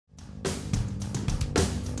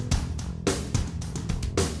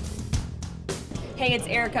Hey, it's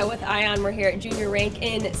Erica with Ion. We're here at Junior Rank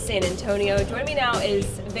in San Antonio. Joining me now is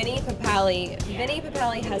Vinny Papale. Vinny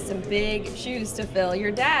Papale has some big shoes to fill.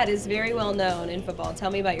 Your dad is very well known in football.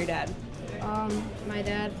 Tell me about your dad. My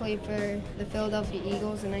dad played for the Philadelphia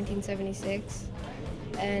Eagles in 1976,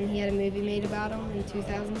 and he had a movie made about him in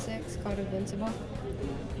 2006 called Invincible.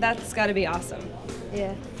 That's got to be awesome.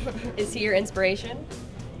 Yeah. Is he your inspiration?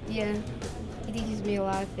 Yeah. He teaches me a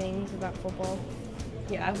lot of things about football.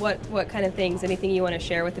 Yeah. What kind of things? Anything you want to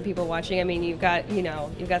share with the people watching? I mean, you've got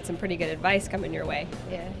some pretty good advice coming your way.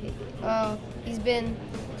 Yeah. He's been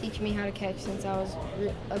teaching me how to catch since I was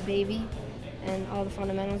a baby, and all the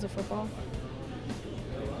fundamentals of football.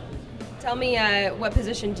 Tell me, what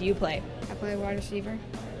position do you play? I play wide receiver.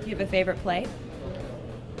 Do you have a favorite play?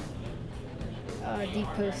 Deep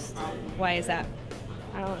post. Why is that?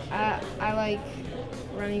 I like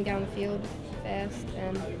running down the field fast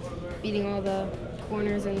and beating all the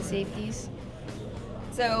corners and the safeties.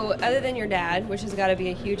 So, other than your dad, which has got to be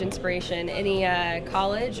a huge inspiration, any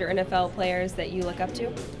college or NFL players that you look up to?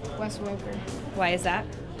 Wes Welker. Why is that?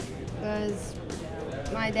 Because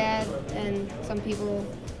my dad and some people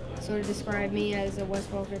sort of describe me as a Wes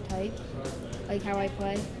Welker type, like how I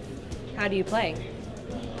play. How do you play?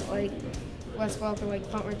 Like Wes Welker, like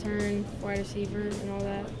punt return, wide receiver, and all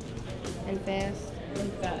that, and fast.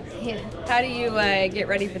 Yeah. How do you get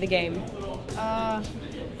ready for the game? I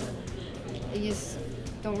just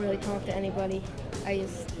don't really talk to anybody. I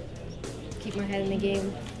just keep my head in the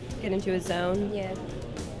game. Get into a zone? Yeah.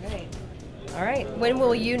 All right. When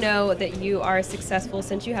will you know that you are successful,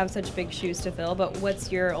 since you have such big shoes to fill, but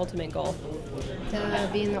what's your ultimate goal? To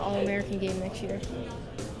be in the All-American game next year.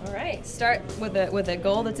 All right. Start with a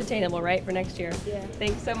goal that's attainable, right, for next year? Yeah.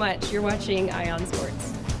 Thanks so much. You're watching Ion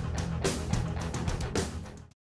Sports.